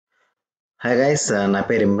Hi guys, నా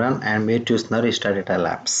పేరు Imran and మీరు చూస్తున్నారు study data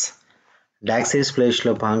labs. DAX series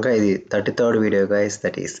ప్లేలిస్ట్లో భాగంగా ఇది 33rd video guys,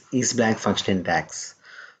 that is blank function in DAX.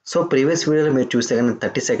 So previous వీడియోలో మీరు చూస్తే కానీ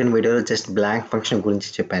 32nd వీడియోలో జస్ట్ బ్లాంక్ ఫంక్షన్ గురించి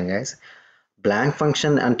చెప్పాను గైస్. బ్లాంక్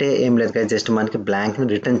ఫంక్షన్ అంటే ఏం లేదు గైస్, జస్ట్ మనకి బ్లాంక్ని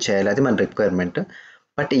రిటర్న్ చేయాలి, అది మన రిక్వైర్మెంట్.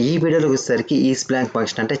 బట్ ఈ వీడియోలో వచ్చేసరికి ఈస్ బ్లాంక్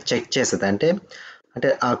ఫంక్షన్ అంటే చెక్ చేస్తుంది, అంటే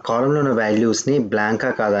ఆ కాలంలో ఉన్న వాల్యూస్ని బ్లాంకా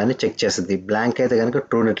కాదా అని చెక్ చేస్తుంది. బ్లాంక్ అయితే కనుక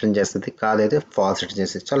ట్రూ రిటర్న్ చేస్తుంది, కాదైతే ఫాల్స్ రిటర్న్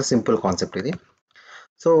చేస్తుంది. చాలా సింపుల్ కాన్సెప్ట్ ఇది.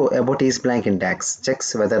 So about is blank in DAX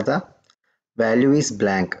checks whether the value is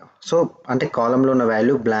blank. So అంటే కాలంలో ఉన్న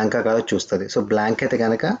వాల్యూ బ్లాంకా కాదో చూస్తుంది. సో బ్లాంక్ అయితే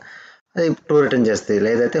కనుక అది ట్రూ రిటర్న్ చేస్తుంది,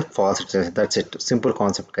 లేదైతే ఫాల్స్ రిటర్న్ చేస్తుంది. That's it, simple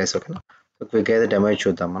concept guys. ఓకేనా, క్విక్ అయితే డెమో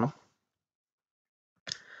చూద్దాం మనం.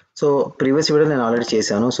 సో ప్రీవియస్ వీడియో నేను ఆల్రెడీ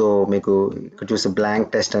చేశాను. సో మీకు ఇక్కడ చూస్తే బ్లాంక్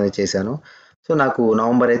టెస్ట్ అనేది చేశాను. సో నాకు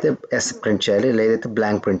నవంబర్ అయితే ఎస్ ప్రింట్ చేయాలి, లేదైతే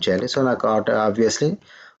బ్లాంక్ ప్రింట్ చేయాలి. సో నాకు ఆబ్వియస్లీ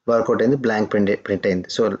వర్కౌట్ అయింది, బ్లాంక్ ప్రింట్ అయింది.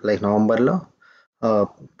 సో లైక్ నవంబర్లో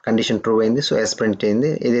కండిషన్ ట్రూ అయింది, సో ఎస్ ప్రింట్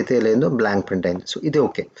అయింది. ఏదైతే లేదో బ్లాంక్ ప్రింట్ అయింది. సో ఇది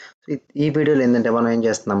ఓకే. ఈ వీడియోలో ఏంటంటే మనం ఏం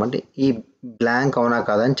చేస్తున్నామంటే ఈ బ్లాంక్ అవునా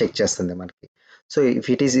కాదా అని చెక్ చేస్తుంది మనకి. సో ఇఫ్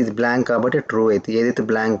ఇట్ ఈస్ ఇది బ్లాంక్ కాబట్టి ట్రూ అయితే, ఏదైతే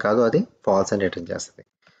బ్లాంక్ కాదో అది ఫాల్స్ అని రిటర్న్ చేస్తుంది.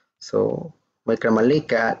 సో ఇక్కడ మళ్ళీ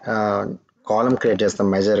కాలం క్రియేట్ చేస్తాం,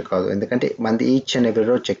 మెజర్ కాదు, ఎందుకంటే మనది ఈచ్ అండ్ ఎవ్రీ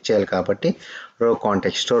రో చెక్ చేయాలి కాబట్టి రో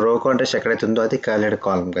కాంటెక్స్ట్. సో రో కాంటెక్స్ట్ ఎక్కడైతే ఉందో అది క్యాలిడ్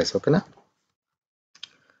కాలం గైస్. ఓకేనా,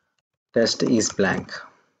 test is blank.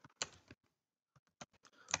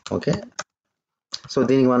 Okay, so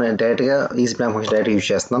దీనికి మనం డైరెక్ట్గా is blank function direct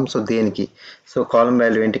use చేస్తున్నాం. సో దీనికి సో కాలం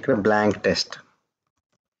వాల్యూ ఏంటి, ఇక్కడ బ్లాంక్ టెస్ట్.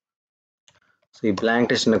 సో ఈ బ్లాంక్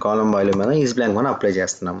టెస్ట్ అనే కాలం వాల్యూ మనం ఈజ్ బ్లాంక్ మనం అప్లై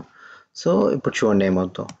చేస్తున్నాము. సో ఇప్పుడు చూడండి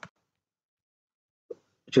ఏమవుతుందో.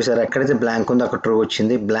 చూసారా, ఎక్కడైతే బ్లాంక్ ఉందో అక్కడ ట్రూ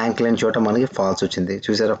వచ్చింది, బ్లాంక్ లేని చోట మనకి ఫాల్స్ వచ్చింది.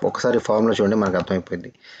 చూసారా, ఒకసారి ఫార్ములా చూడండి మనకు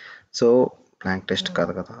అర్థమైపోయింది. సో బ్లాంక్ టెస్ట్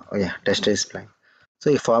కాదు కదా, టెస్ట్ ఈస్ బ్లాంక్. సో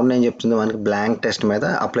ఈ ఫార్ములా ఏం చెప్తుందో మనకి బ్లాంక్ టెస్ట్ మీద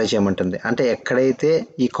అప్లై చేయమంటుంది. అంటే ఎక్కడైతే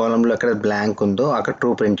ఈ కాలంలో ఎక్కడ బ్లాంక్ ఉందో అక్కడ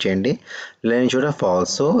ట్రూ ప్రింట్ చేయండి, లేని చోట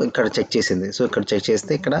ఫాల్స్. సో ఇక్కడ చెక్ చేసింది, సో ఇక్కడ చెక్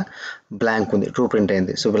చేస్తే ఇక్కడ బ్లాంక్ ఉంది, ట్రూ ప్రింట్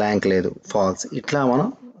అయింది. సో బ్లాంక్ లేదు, ఫాల్స్. ఇట్లా మనం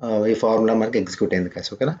ఈ ఫార్ములా మనకి ఎగ్జిక్యూట్ అయింది కదా.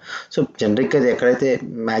 ఓకేనా, సో జనరిక్గా అది ఎక్కడైతే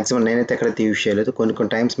మ్యాక్సిమం నేనైతే ఎక్కడైతే యూజ్ చేయలేదు, కొన్ని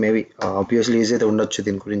టైమ్స్ మేబీ ఆబ్వియస్లీ ఈజీ అయితే ఉండొచ్చు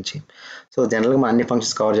దీని గురించి. సో జనరల్గా మనం అన్ని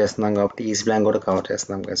ఫంక్షన్స్ కవర్ చేస్తున్నాం కాబట్టి ఈజ్ బ్లాంక్ కూడా కవర్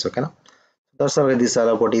చేస్తున్నాం గైస్. ఓకేనా, that's all. This is all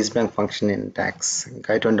about ISBLANK function in DAX. ఇంకా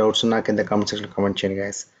ఎటువంటి డౌట్స్ ఉన్నా కింద కామెంట్ సెక్షన్లో కామెంట్ చేయండి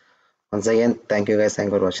guys. Once again, thank you guys, thank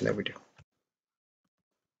you for watching the video.